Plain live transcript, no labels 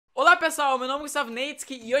pessoal, meu nome é Gustavo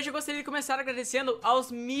Neitzke e hoje eu gostaria de começar agradecendo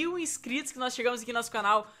aos 1000 inscritos que nós chegamos aqui no nosso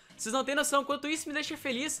canal. Vocês não têm noção quanto isso me deixa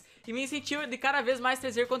feliz e me incentiva de cada vez mais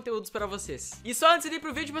trazer conteúdos para vocês. E só antes de ir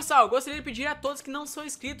pro vídeo, pessoal, gostaria de pedir a todos que não são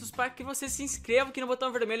inscritos para que vocês se inscrevam aqui no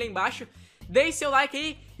botão vermelho aí embaixo. Deixe seu like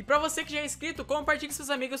aí e pra você que já é inscrito, compartilhe com seus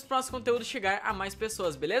amigos para o nosso conteúdo chegar a mais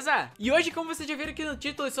pessoas, beleza? E hoje, como vocês já viram aqui no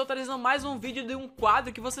título, eu estou trazendo mais um vídeo de um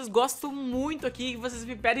quadro que vocês gostam muito aqui, que vocês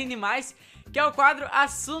me pedem demais, que é o quadro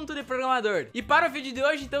Assunto de Programador. E para o vídeo de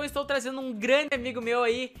hoje, então, eu estou trazendo um grande amigo meu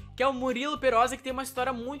aí, que é o Murilo Perosa, que tem uma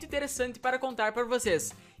história muito interessante para contar para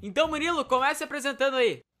vocês. Então, Murilo, comece se apresentando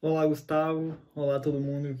aí. Olá, Gustavo. Olá, todo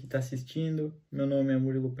mundo que está assistindo. Meu nome é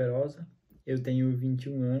Murilo Perosa, eu tenho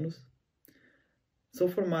 21 anos. Sou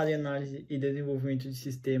formado em análise e desenvolvimento de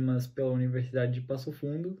sistemas pela Universidade de Passo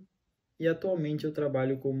Fundo e atualmente eu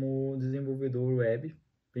trabalho como desenvolvedor web,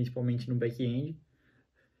 principalmente no back-end.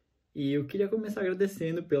 E eu queria começar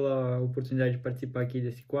agradecendo pela oportunidade de participar aqui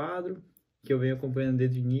desse quadro, que eu venho acompanhando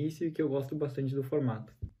desde o início e que eu gosto bastante do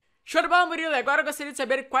formato. Show de bola, Murilo! E agora eu gostaria de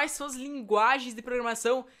saber quais são as linguagens de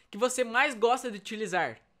programação que você mais gosta de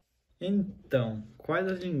utilizar. Então, quais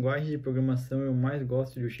as linguagens de programação eu mais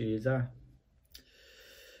gosto de utilizar?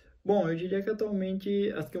 Bom, eu diria que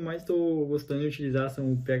atualmente as que eu mais estou gostando de utilizar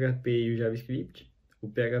são o PHP e o JavaScript. O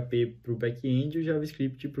PHP para o back-end e o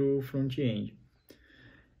JavaScript para o front-end.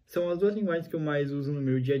 São as duas linguagens que eu mais uso no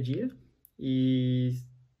meu dia a dia. E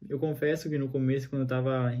eu confesso que no começo, quando eu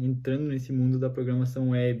estava entrando nesse mundo da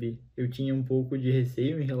programação web, eu tinha um pouco de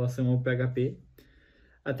receio em relação ao PHP.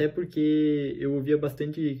 Até porque eu ouvia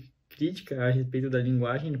bastante crítica a respeito da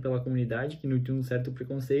linguagem pela comunidade, que não tinha um certo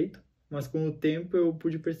preconceito. Mas com o tempo eu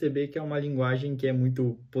pude perceber que é uma linguagem que é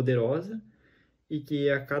muito poderosa e que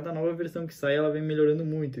a cada nova versão que sai ela vem melhorando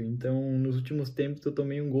muito. Então, nos últimos tempos eu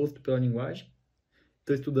tomei um gosto pela linguagem.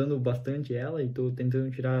 Estou estudando bastante ela e estou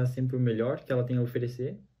tentando tirar sempre o melhor que ela tem a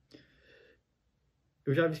oferecer.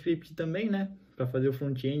 O JavaScript também, né? Para fazer o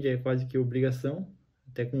front-end é quase que obrigação,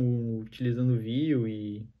 até utilizando o Vue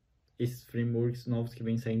e esses frameworks novos que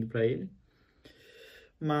vêm saindo para ele.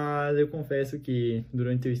 Mas eu confesso que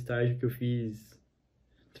durante o estágio que eu fiz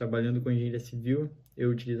trabalhando com engenharia civil,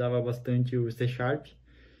 eu utilizava bastante o C#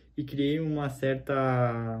 e criei uma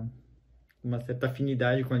certa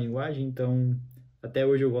afinidade com a linguagem, então até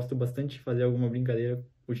hoje eu gosto bastante de fazer alguma brincadeira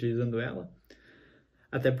utilizando ela,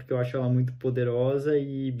 até porque eu acho ela muito poderosa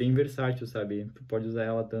e bem versátil, sabe? Tu pode usar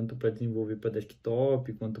ela tanto para desenvolver para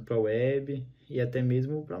desktop, quanto para web e até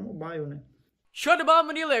mesmo para mobile, né? Show de bola,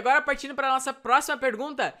 Murilo! E agora, partindo para a nossa próxima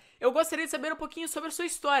pergunta, eu gostaria de saber um pouquinho sobre a sua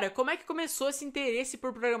história. Como é que começou esse interesse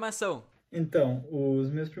por programação? Então, os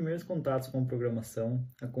meus primeiros contatos com programação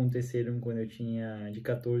aconteceram quando eu tinha de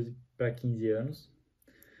 14 para 15 anos.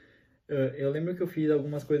 Eu lembro que eu fiz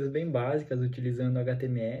algumas coisas bem básicas utilizando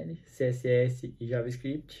HTML, CSS e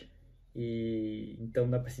JavaScript. E então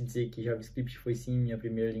dá para se dizer que JavaScript foi sim minha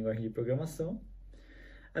primeira linguagem de programação.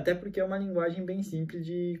 Até porque é uma linguagem bem simples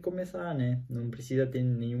de começar, né? Não precisa ter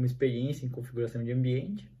nenhuma experiência em configuração de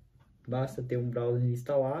ambiente. Basta ter um browser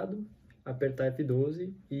instalado, apertar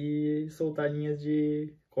F12 e soltar linhas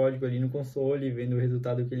de código ali no console, vendo o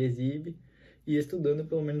resultado que ele exibe e estudando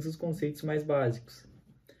pelo menos os conceitos mais básicos.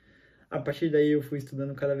 A partir daí eu fui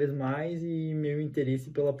estudando cada vez mais e meu interesse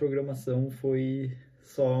pela programação foi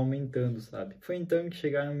só aumentando, sabe? Foi então que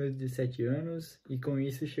chegaram meus 17 anos e com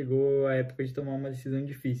isso chegou a época de tomar uma decisão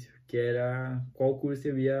difícil, que era qual curso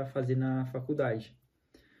eu ia fazer na faculdade.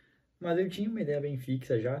 Mas eu tinha uma ideia bem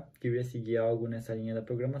fixa já, que eu ia seguir algo nessa linha da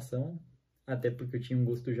programação, até porque eu tinha um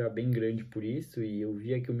gosto já bem grande por isso e eu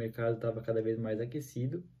via que o mercado estava cada vez mais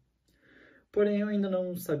aquecido. Porém, eu ainda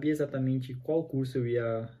não sabia exatamente qual curso eu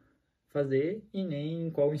ia fazer e nem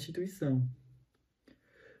em qual instituição.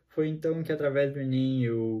 Foi então que, através do Enem,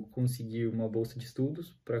 eu consegui uma bolsa de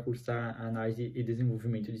estudos para cursar análise e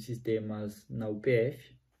desenvolvimento de sistemas na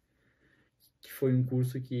UPF, que foi um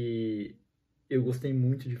curso que eu gostei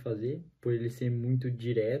muito de fazer, por ele ser muito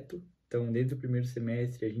direto. Então, desde o primeiro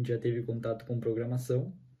semestre, a gente já teve contato com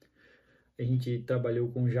programação. A gente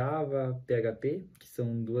trabalhou com Java, PHP, que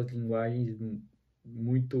são duas linguagens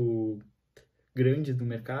muito grandes no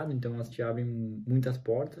mercado, então elas te abrem muitas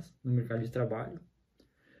portas no mercado de trabalho.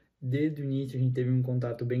 Desde o início, a gente teve um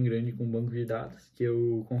contato bem grande com o banco de dados, que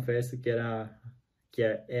eu confesso que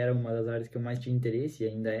era uma das áreas que eu mais tinha interesse, e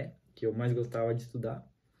ainda é, que eu mais gostava de estudar.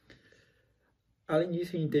 Além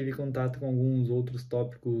disso, a gente teve contato com alguns outros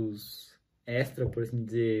tópicos extra, por assim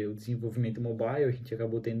dizer, o desenvolvimento mobile. A gente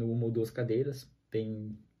acabou tendo uma ou duas cadeiras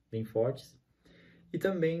bem fortes. E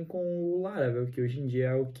também com o Laravel, que hoje em dia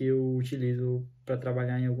é o que eu utilizo para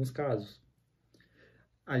trabalhar em alguns casos.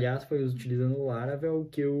 Aliás, foi utilizando o Laravel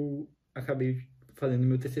que eu acabei fazendo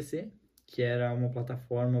meu TCC, que era uma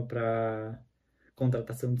plataforma para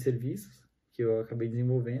contratação de serviços, que eu acabei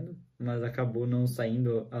desenvolvendo, mas acabou não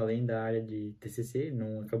saindo além da área de TCC,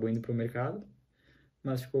 não acabou indo para o mercado,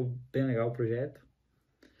 mas ficou bem legal o projeto.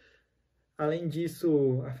 Além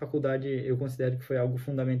disso, a faculdade eu considero que foi algo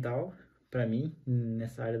fundamental para mim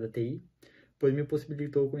nessa área da TI, pois me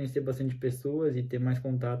possibilitou conhecer bastante pessoas e ter mais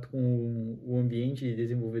contato com o ambiente de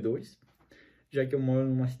desenvolvedores, já que eu moro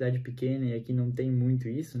numa cidade pequena e aqui não tem muito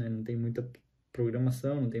isso, né? Não tem muita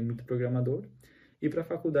programação, não tem muito programador. E para a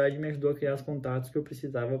faculdade me ajudou a criar os contatos que eu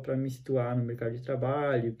precisava para me situar no mercado de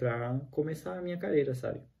trabalho e para começar a minha carreira,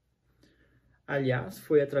 sabe? Aliás,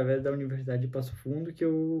 foi através da Universidade de Passo Fundo que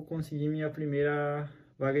eu consegui minha primeira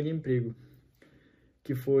vaga de emprego,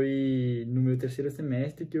 que foi no meu terceiro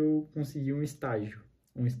semestre que eu consegui um estágio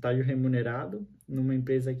remunerado numa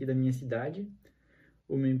empresa aqui da minha cidade,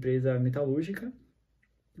 uma empresa metalúrgica,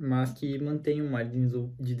 mas que mantém uma área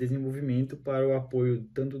de desenvolvimento para o apoio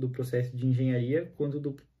tanto do processo de engenharia quanto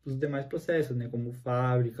dos demais processos, né, como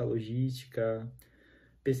fábrica, logística,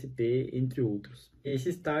 PCP, entre outros. Esse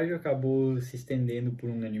estágio acabou se estendendo por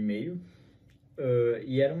 1 ano e meio,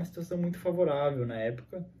 e era uma situação muito favorável na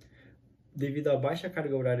época, devido à baixa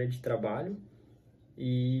carga horária de trabalho,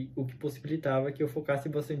 e o que possibilitava que eu focasse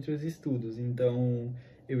bastante nos estudos. Então,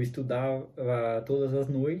 eu estudava todas as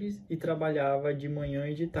noites e trabalhava de manhã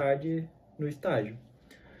e de tarde no estágio.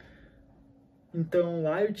 Então,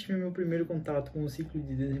 lá eu tive meu primeiro contato com o ciclo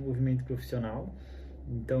de desenvolvimento profissional.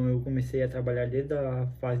 Então, eu comecei a trabalhar desde a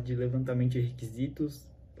fase de levantamento de requisitos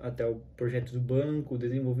até o projeto do banco,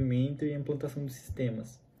 desenvolvimento e implantação de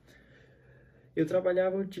sistemas. Eu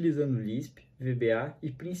trabalhava utilizando Lisp, VBA e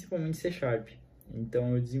principalmente C#.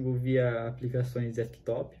 Então, eu desenvolvia aplicações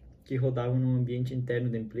desktop que rodavam no ambiente interno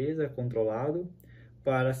da empresa, controlado,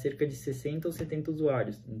 para cerca de 60 ou 70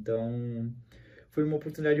 usuários. Então, foi uma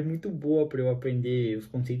oportunidade muito boa para eu aprender os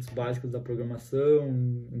conceitos básicos da programação,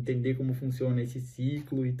 entender como funciona esse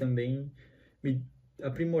ciclo e também me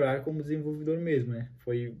aprimorar como desenvolvedor mesmo, né?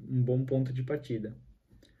 Foi um bom ponto de partida.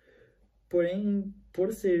 Porém,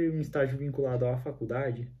 por ser um estágio vinculado à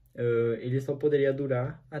faculdade, ele só poderia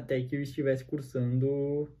durar até que eu estivesse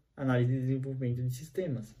cursando análise e desenvolvimento de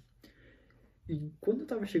sistemas. E quando eu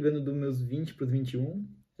estava chegando dos meus 20 para os 21,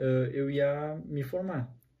 eu ia me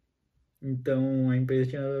formar. Então, a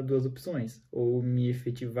empresa tinha duas opções: ou me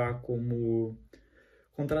efetivar como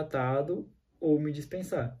contratado ou me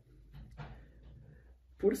dispensar.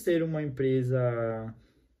 Por ser uma empresa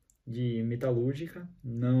de metalúrgica,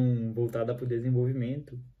 não voltada para o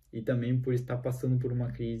desenvolvimento, e também por estar passando por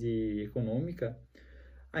uma crise econômica,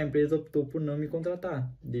 a empresa optou por não me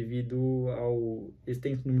contratar, devido ao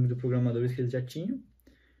extenso número de programadores que eles já tinham.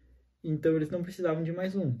 Então, eles não precisavam de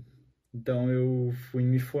mais um. Então, eu fui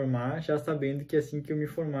me formar já sabendo que assim que eu me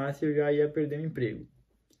formasse, eu já ia perder o emprego.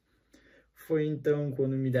 Foi então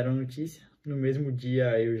quando me deram a notícia. No mesmo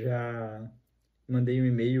dia, eu já mandei um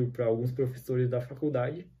e-mail para alguns professores da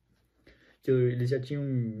faculdade, que eles já tinham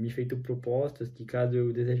me feito propostas que, caso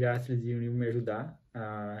eu desejasse, eles iriam me ajudar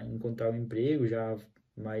a encontrar um emprego já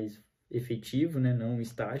mais efetivo, né, não um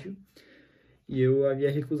estágio. E eu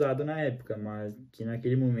havia recusado na época, mas que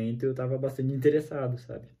naquele momento eu estava bastante interessado,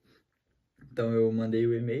 sabe? Então eu mandei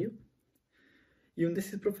o e-mail e um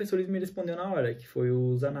desses professores me respondeu na hora, que foi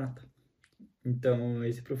o Zanata. Então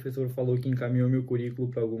esse professor falou que encaminhou meu currículo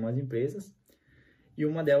para algumas empresas e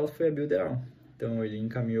uma delas foi a Builderall. Então ele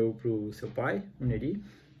encaminhou para o seu pai, o Neri,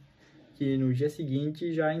 que no dia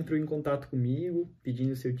seguinte já entrou em contato comigo,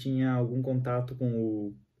 pedindo se eu tinha algum contato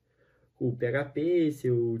com o PHP, se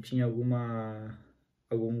eu tinha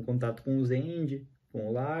algum contato com o Zend, com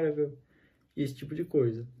o Laravel, esse tipo de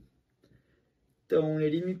coisa. Então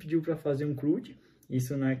ele me pediu para fazer um CRUD,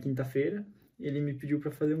 isso na quinta-feira. Ele me pediu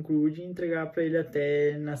para fazer um CRUD e entregar para ele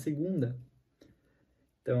até na segunda.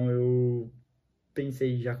 Então eu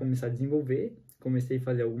pensei em já começar a desenvolver, comecei a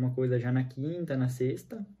fazer alguma coisa já na quinta, na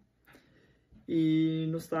sexta. E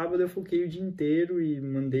no sábado eu foquei o dia inteiro e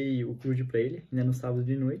mandei o CRUD para ele, ainda no sábado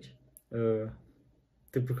de noite.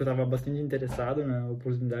 Porque eu estava bastante interessado na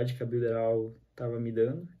oportunidade que a Builderall estava me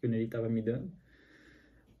dando, que o Neri estava me dando.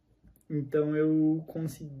 Então eu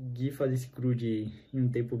consegui fazer esse CRUD em um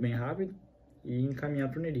tempo bem rápido e encaminhar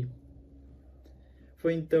para o Neri.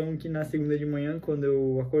 Foi então que na segunda de manhã, quando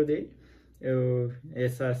eu acordei,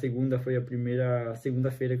 essa segunda foi a primeira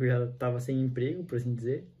segunda-feira que eu já estava sem emprego, por assim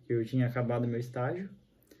dizer, que eu tinha acabado meu estágio.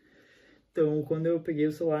 Então, quando eu peguei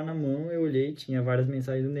o celular na mão, eu olhei, tinha várias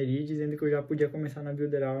mensagens do Neri dizendo que eu já podia começar na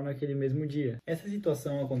Builderall naquele mesmo dia. Essa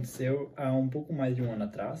situação aconteceu há um pouco mais de 1 ano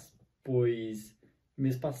atrás, pois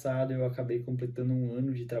mês passado eu acabei completando 1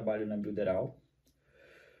 ano de trabalho na Builderal.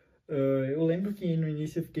 Eu lembro que no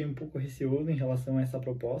início eu fiquei um pouco receoso em relação a essa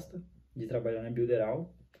proposta de trabalhar na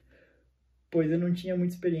Builderal, pois eu não tinha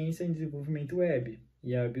muita experiência em desenvolvimento web.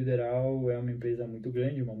 E a Builderal é uma empresa muito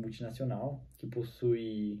grande, uma multinacional, que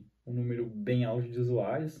possui um número bem alto de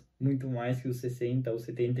usuários, muito mais que os 60 ou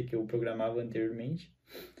 70 que eu programava anteriormente.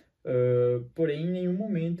 Porém, em nenhum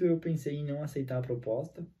momento eu pensei em não aceitar a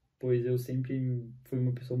proposta, pois eu sempre fui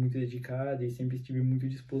uma pessoa muito dedicada e sempre estive muito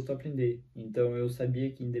disposto a aprender. Então eu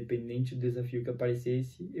sabia que, independente do desafio que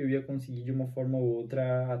aparecesse, eu ia conseguir de uma forma ou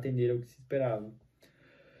outra atender ao que se esperava.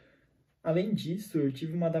 Além disso, eu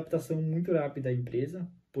tive uma adaptação muito rápida à empresa,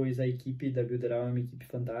 pois a equipe da Builderal é uma equipe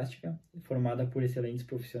fantástica, formada por excelentes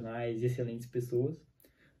profissionais e excelentes pessoas.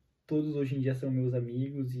 Todos hoje em dia são meus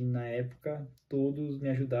amigos e, na época, todos me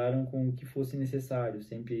ajudaram com o que fosse necessário.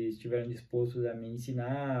 Sempre estiveram dispostos a me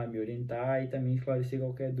ensinar, a me orientar e também esclarecer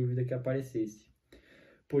qualquer dúvida que aparecesse.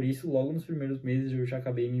 Por isso, logo nos primeiros meses, eu já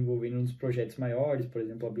acabei me envolvendo nos projetos maiores, por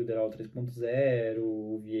exemplo, a Builderal 3.0,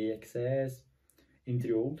 o VA Access,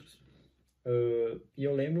 entre outros. E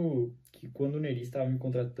eu lembro que quando o Neri estava me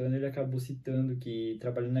contratando, ele acabou citando que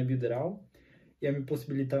trabalhando na Builderal ia me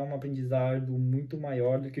possibilitar um aprendizado muito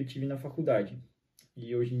maior do que eu tive na faculdade.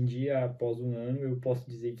 E hoje em dia, após 1 ano, eu posso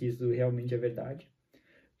dizer que isso realmente é verdade,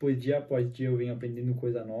 pois dia após dia eu venho aprendendo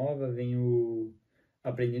coisa nova, venho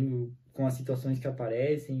aprendendo com as situações que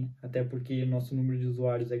aparecem, até porque nosso número de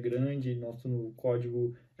usuários é grande, nosso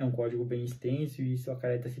código é um código bem extenso e isso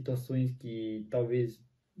acarreta situações que talvez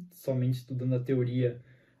somente estudando a teoria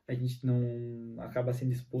a gente não acaba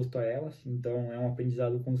sendo exposto a elas, então é um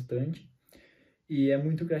aprendizado constante e é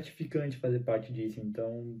muito gratificante fazer parte disso.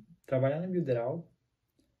 Então, trabalhar na Builderal,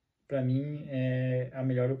 para mim, é a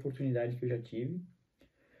melhor oportunidade que eu já tive,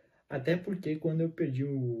 até porque quando eu perdi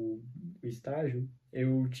o estágio,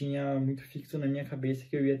 eu tinha muito fixo na minha cabeça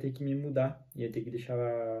que eu ia ter que me mudar, ia ter que deixar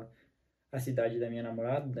a cidade da minha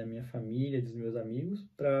namorada, da minha família, dos meus amigos,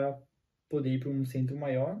 para poder ir para um centro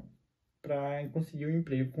maior para conseguir um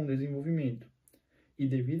emprego com desenvolvimento. E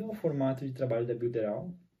devido ao formato de trabalho da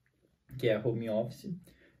Builderal, que é a home office,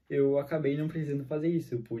 eu acabei não precisando fazer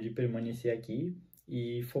isso. Eu pude permanecer aqui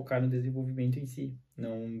e focar no desenvolvimento em si.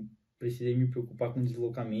 Não precisei me preocupar com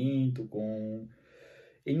deslocamento,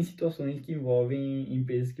 em situações que envolvem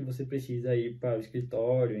empresas que você precisa ir para o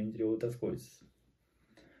escritório, entre outras coisas.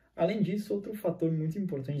 Além disso, outro fator muito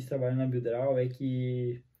importante de trabalhar na Builderal é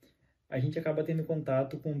que a gente acaba tendo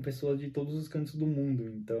contato com pessoas de todos os cantos do mundo.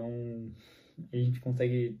 Então, a gente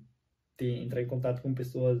consegue entrar em contato com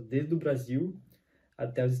pessoas desde o Brasil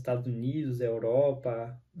até os Estados Unidos, a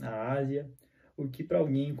Europa, a Ásia. O que para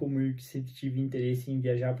alguém como eu, que sempre tive interesse em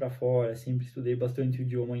viajar para fora, sempre estudei bastante o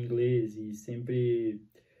idioma inglês e sempre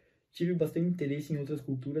tive bastante interesse em outras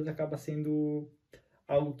culturas, acaba sendo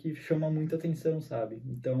algo que chama muita atenção, sabe?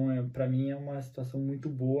 Então, para mim é uma situação muito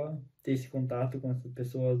boa ter esse contato com essas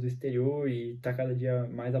pessoas do exterior e estar cada dia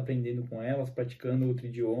mais aprendendo com elas, praticando outro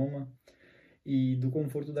idioma e do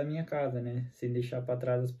conforto da minha casa, né? Sem deixar para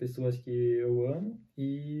trás as pessoas que eu amo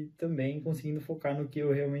e também conseguindo focar no que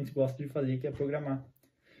eu realmente gosto de fazer, que é programar.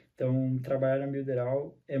 Então, trabalhar na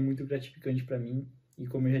Builderal é muito gratificante para mim e,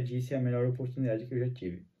 como eu já disse, é a melhor oportunidade que eu já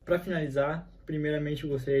tive. Para finalizar, primeiramente eu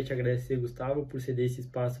gostaria de te agradecer, Gustavo, por ceder esse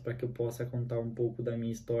espaço para que eu possa contar um pouco da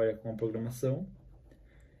minha história com a programação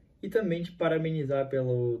e também te parabenizar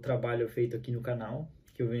pelo trabalho feito aqui no canal,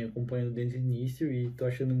 que eu venho acompanhando desde o início e estou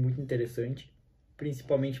achando muito interessante,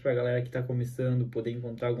 principalmente para a galera que está começando, poder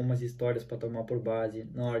encontrar algumas histórias para tomar por base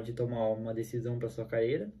na hora de tomar uma decisão para sua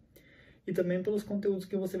carreira, e também pelos conteúdos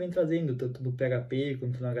que você vem trazendo, tanto do PHP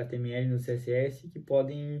quanto no HTML e no CSS, que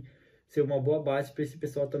podem ser uma boa base para esse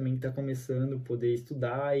pessoal também que está começando, poder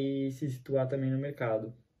estudar e se situar também no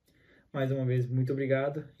mercado. Mais uma vez, muito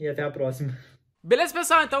obrigado e até a próxima. Beleza,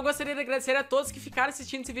 pessoal? Então eu gostaria de agradecer a todos que ficaram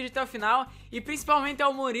assistindo esse vídeo até o final e principalmente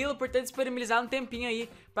ao Murilo por ter disponibilizado um tempinho aí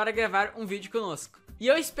para gravar um vídeo conosco. E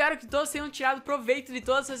eu espero que todos tenham tirado proveito de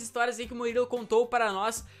todas essas histórias aí que o Murilo contou para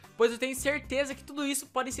nós, pois eu tenho certeza que tudo isso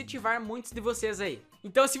pode incentivar muitos de vocês aí.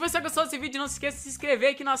 Então, se você gostou desse vídeo, não se esqueça de se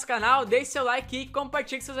inscrever aqui no nosso canal, deixe seu like e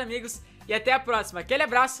compartilhe com seus amigos. E até a próxima. Aquele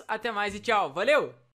abraço, até mais e tchau. Valeu!